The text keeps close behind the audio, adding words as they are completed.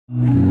So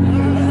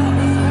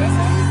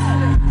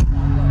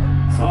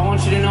I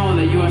want you to know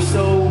that you are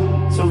so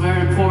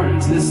very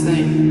important to this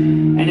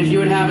thing. And if you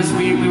would have us,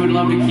 we would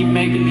love to keep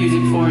making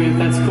music for you, if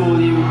that's cool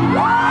with you.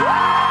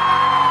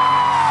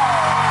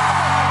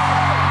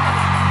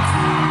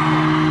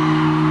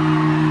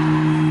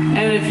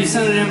 And if you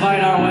send an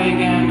invite our way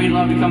again, we'd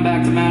love to come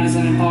back to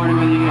Madison and party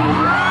with you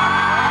guys.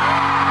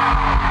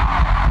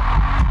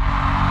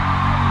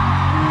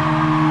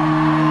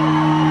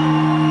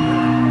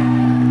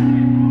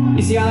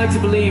 You see, I like to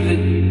believe that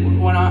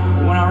when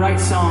I write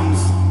songs,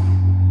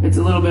 it's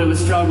a little bit of a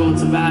struggle,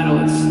 it's a battle,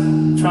 it's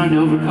trying to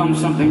overcome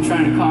something,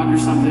 trying to conquer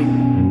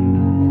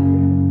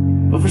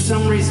something. But for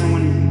some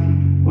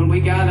reason, when we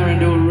gather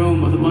into a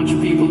room with a bunch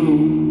of people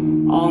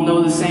who all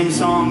know the same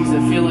songs,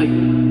 that feel like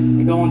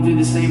they're going through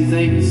the same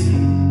things,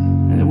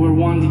 and that we're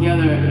one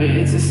together,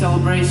 it's a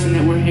celebration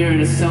that we're here,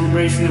 and it's a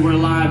celebration that we're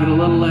alive, and a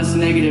little less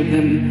negative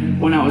than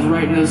when I was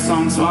writing those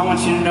songs. So I want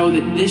you to know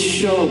that this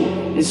show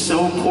is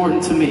so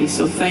important to me.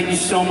 So thank you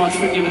so much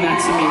for giving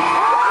that to me.